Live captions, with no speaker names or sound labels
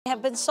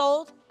have been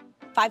sold.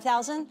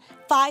 5,000?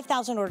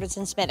 5,000 orders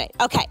in minutes.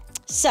 Okay,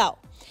 so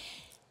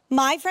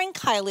my friend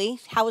Kylie,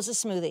 how was the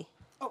smoothie?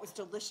 Oh, it was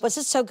delicious. Was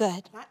it so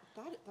good? That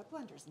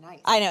blender's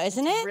nice. I know,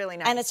 isn't it? Really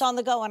nice. And it's on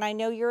the go, and I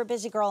know you're a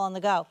busy girl on the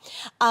go.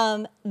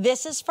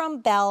 This is from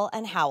Bell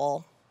and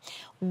Howell,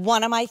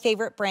 one of my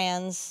favorite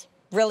brands.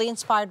 Really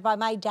inspired by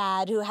my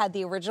dad, who had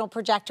the original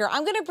projector.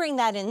 I'm going to bring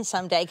that in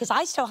someday because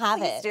I still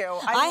have it. Please do.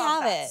 I love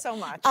have that it so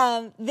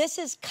much. This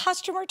is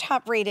customer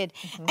top rated.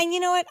 And you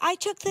know what? I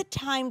took the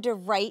time to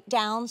write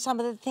down some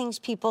of the things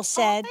people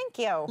said. Oh,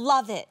 thank you.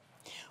 Love it.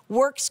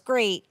 Works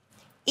great.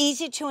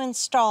 Easy to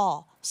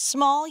install.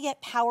 Small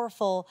yet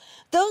powerful.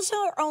 Those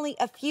are only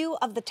a few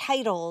of the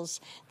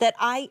titles that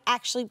I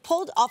actually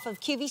pulled off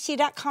of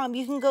QVC.com.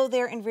 You can go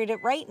there and read it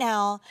right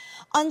now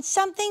on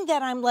something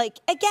that I'm like,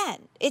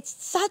 again, it's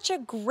such a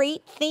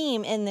great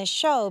theme in this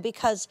show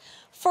because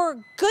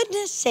for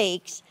goodness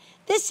sakes,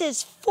 this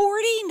is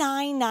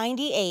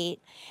 $49.98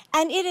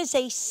 and it is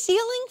a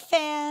ceiling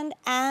fan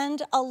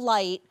and a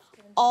light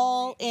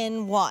all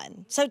in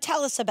one. So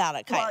tell us about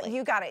it, Kylie. Well,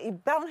 you got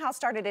it. Bell & Howell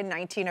started in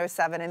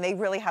 1907, and they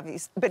really have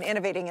been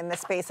innovating in this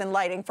space and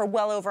lighting for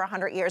well over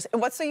 100 years.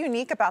 And what's so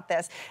unique about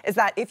this is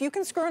that if you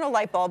can screw in a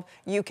light bulb,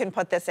 you can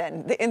put this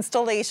in. The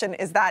installation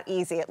is that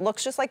easy. It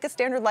looks just like a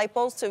standard light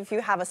bulb, so if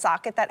you have a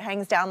socket that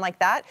hangs down like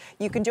that,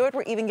 you can do it.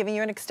 We're even giving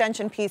you an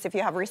extension piece if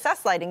you have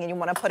recessed lighting and you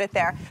want to put it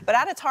there. But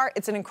at its heart,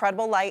 it's an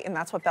incredible light, and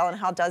that's what Bell &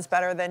 Howell does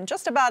better than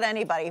just about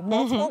anybody.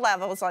 Multiple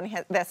levels on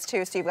this,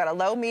 too. So you've got a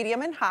low,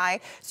 medium, and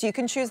high, so you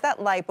can choose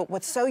that light. But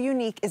what's so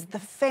unique is the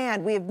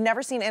fan. We have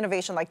never seen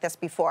innovation like this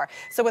before.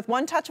 So with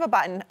one touch of a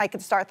button, I can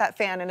start that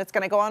fan, and it's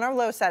going to go on our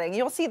low setting.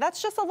 You'll see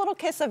that's just a little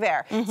kiss of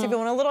air. So if you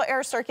want a little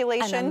air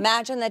circulation. And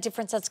imagine the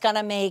difference that's going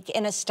to make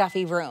in a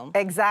stuffy room.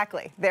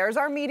 Exactly. There's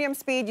our medium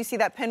speed. You see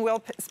that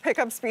pinwheel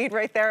pickup speed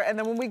right there. And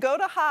then when we go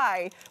to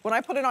high, when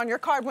I put it on, your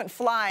card went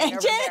flying over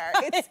there.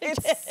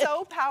 It's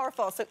so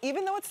powerful. So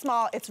even though it's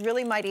small, it's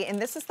really mighty. And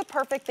this is the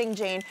perfect thing,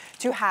 Jane,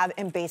 to have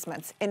in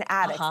basements, in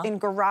attics, in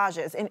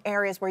garages, in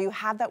areas where you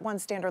have that one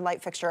standard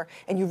light fixture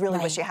and you really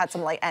wish you had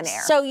some light and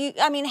air. So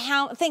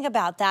think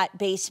about that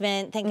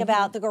basement, think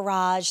about the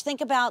garage,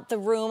 think about the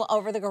room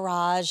over the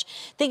garage,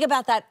 think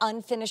about that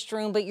unfinished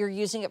room, but you're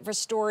using it for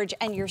storage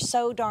and you're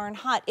so darn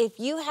hot. If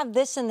you have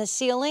this in the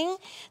ceiling,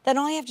 then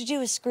all you have to do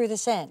is screw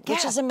this in,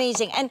 which is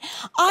amazing. And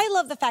I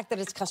love the fact that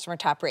it's customer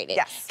top rated.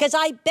 Because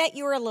I bet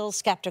you were a little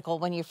skeptical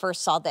when you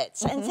first saw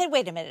this and said,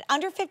 wait a minute,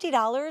 under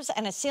 $50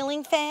 and a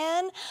ceiling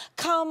fan?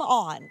 Come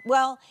on.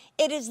 Well,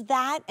 it is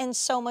that and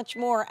so much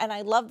more. And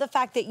I love the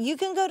fact that you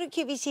can go to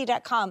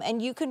QVC.com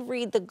and you can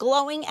read the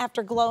glowing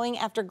after glowing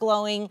after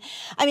glowing.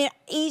 I mean,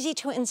 easy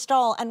to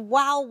install, and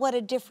wow, what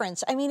a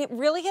difference. I mean, it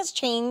really has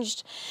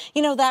changed,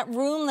 you know, that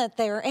room that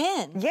they're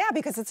in. Yeah,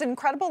 because it's an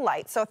incredible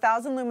light. So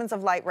 1,000 lumens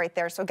of light right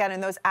there. So again, in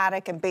those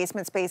attic and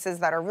basement spaces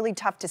that are really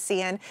tough to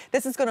see in,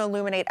 this is going to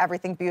illuminate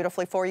everything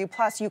beautifully for you.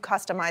 Plus, you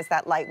customize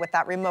that light with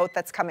that remote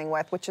that's coming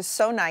with, which is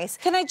so nice.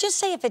 Can I just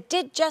say, if it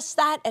did just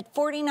that at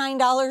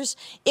 $49,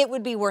 it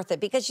would be worth it.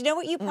 Because you know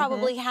what you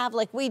probably have,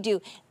 like we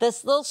do,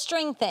 this little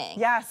string thing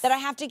that I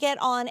have to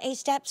get on a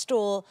step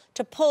stool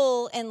to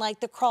pull in like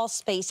the crawl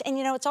space. And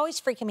you know, it's always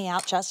freaking me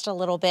out just a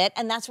little bit.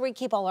 And that's where we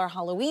keep all our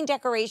Halloween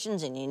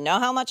decorations. And you know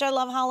how much I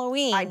love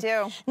Halloween. I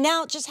do.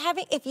 Now,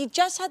 if you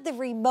just had the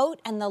remote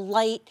and the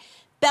light,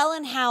 Bell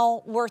 &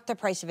 Howell worth the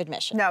price of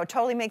admission. No,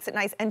 totally makes it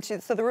nice. And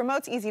so the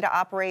remote's easy to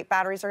operate.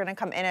 Batteries are going to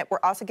come in it. We're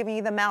also giving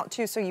you the mount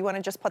too, so you want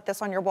to just put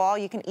this on your wall.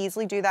 You can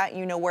easily do that.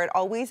 You know where it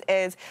always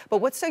is. But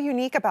what's so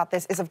unique about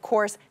this is, of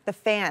course, the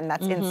fan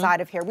that's inside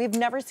of here. We've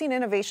never seen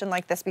innovation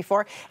like this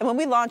before. And when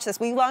we launched this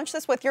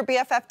with your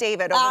BFF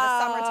David over the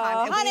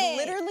summertime. And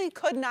we literally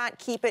could not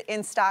keep it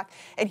in stock.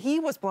 And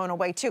he was blown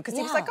away too, because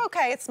he was like,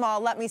 okay, it's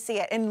small, let me see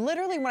it. And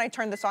literally when I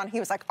turned this on,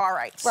 he was like, all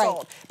right,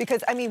 sold.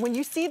 Because I mean, when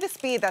you see the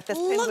speed that this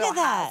pinwheel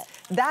has,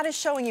 that is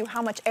showing you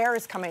how much air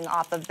is coming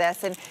off of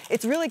this. And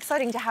it's really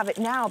exciting to have it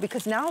now,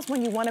 because now is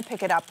when you want to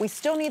pick it up. We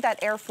still need that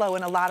airflow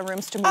in a lot of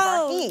rooms to move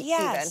our heat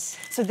even.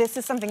 So this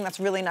is something that's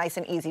really nice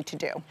and easy to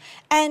do.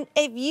 And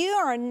if you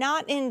are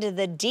not into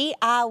the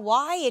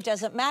DIY, it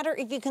doesn't matter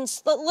if you can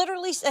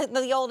literally,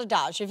 the old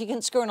adage, if you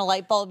can screw in a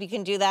light bulb, you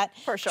can do that.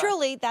 For sure.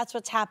 Truly, that's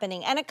what's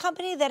happening. And a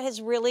company that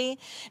has really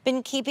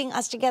been keeping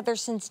us together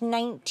since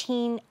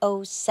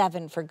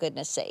 1907, for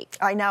goodness sake.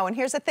 I know. And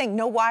here's the thing,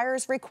 no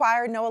wires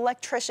required, no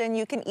electrician.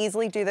 You can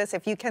easily do this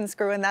if you can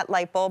screw in that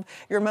light bulb.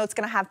 Your remote's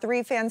going to have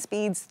 3 fan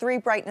speeds, 3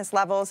 brightness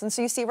levels. And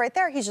so you see right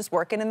there, he's just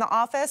working in the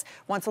office.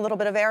 Wants a little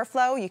bit of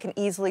airflow, you can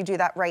easily do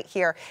that right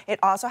here. It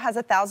also has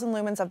 1,000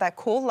 lumens of that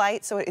cool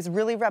light, so it is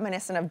really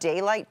reminiscent of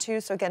daylight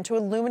too. So again, to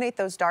illuminate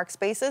those dark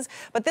spaces.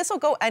 But this will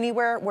go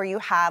anywhere where you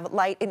have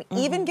light, and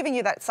even giving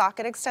you that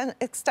socket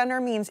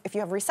extender means if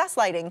you have recessed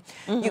lighting,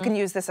 you can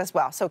use this as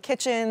well. So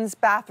kitchens,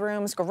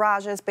 bathrooms,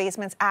 garages,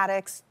 basements,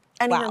 attics,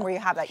 Any Wow. room where you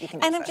have that, you can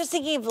use And I'm this. just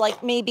thinking of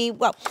like maybe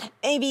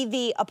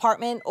the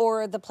apartment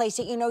or the place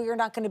that you know you're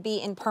not going to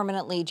be in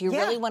permanently. Do you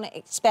really want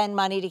to spend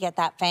money to get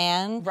that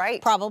fan?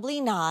 Right.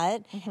 Probably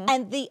not.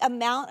 And the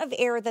amount of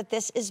air that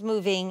this is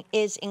moving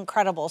is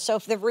incredible. So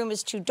if the room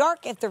is too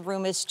dark, if the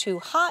room is too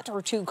hot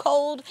or too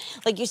cold,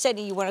 like you said,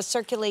 you want to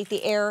circulate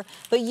the air,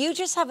 but you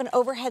just have an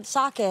overhead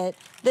socket,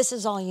 this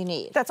is all you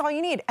need. That's all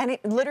you need. And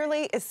it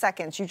literally is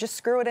seconds. You just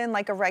screw it in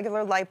like a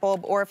regular light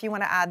bulb, or if you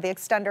want to add the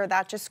extender,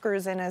 that just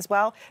screws in as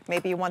well.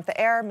 Maybe you want the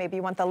air, maybe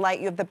you want the light.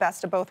 You have the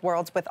best of both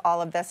worlds with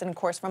all of this, and of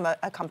course from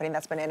a company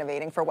that's been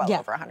innovating for well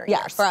over 100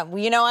 years. From,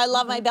 you know, I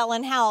love my Bell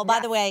 & Howell. By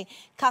the way,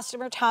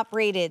 customer top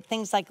rated.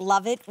 Things like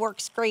love it,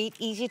 works great,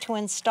 easy to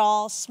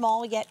install,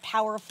 small yet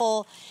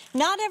powerful.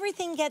 Not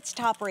everything gets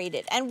top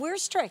rated, and we're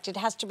strict. It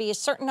has to be a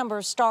certain number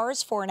of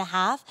stars,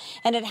 4.5,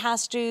 and it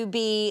has to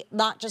be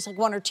not just like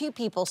 1 or 2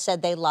 people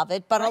said they love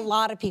it, but a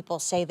lot of people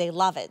say they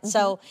love it.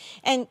 So,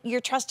 and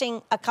you're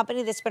trusting a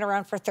company that's been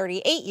around for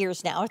 38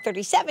 years now, or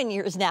 37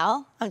 years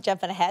now. I'm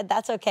jumping ahead,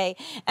 that's okay.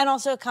 And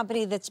also a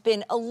company that's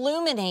been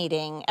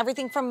illuminating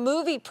everything from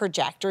movie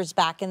projectors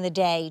back in the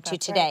day to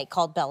today,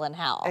 called Bell &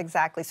 Howell.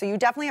 Exactly. So you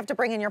definitely have to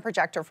bring in your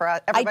projector for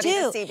everybody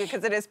to see,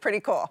 because it is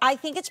pretty cool. I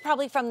think it's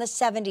probably from the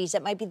 70s.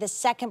 It might be the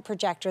second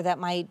projector that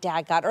my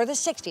dad got, or the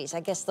 60s, I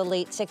guess the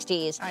late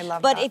 60s. I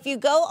love But that. if you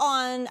go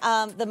on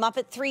the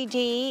Muppet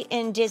 3D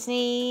in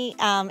Disney,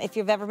 if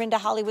you've ever been to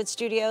Hollywood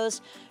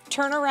Studios,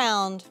 turn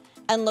around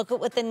and look at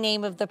what the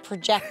name of the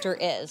projector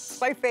is.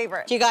 My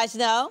favorite. Do you guys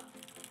know?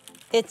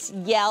 It's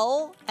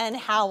Yell and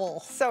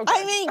Howl. So good.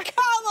 I mean,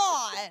 come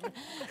on.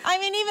 I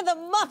mean, even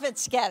the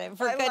Muppets get it,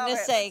 for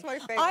goodness sake. That's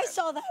my favorite. I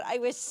saw that. I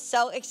was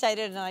so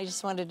excited, and I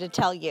just wanted to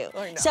tell you.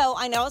 I know. So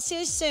I know I'll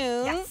see you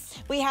soon.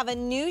 Yes. We have a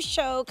new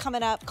show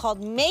coming up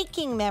called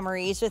Making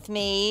Memories with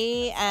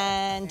me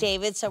and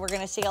David. So we're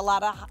going to see a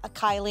lot of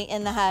Kylie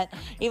in that,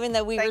 even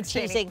though we were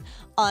teasing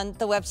on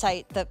the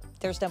website that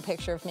there's no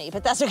picture of me,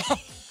 but that's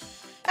okay.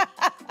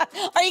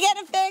 Are you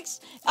getting it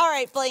fixed? All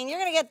right, Blaine, you're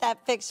going to get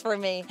that fixed for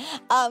me.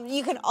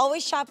 You can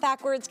always shop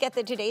backwards, get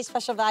the today's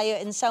special value,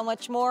 and so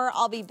much more.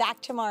 I'll be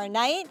back tomorrow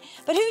night.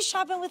 But who's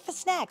shopping with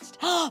us next?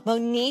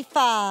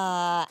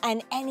 Monifa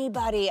and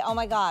anybody. Oh,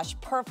 my gosh.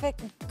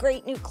 Perfect,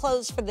 great new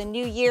clothes for the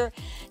new year.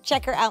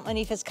 Check her out.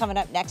 Monifa's coming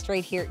up next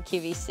right here at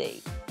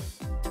QVC.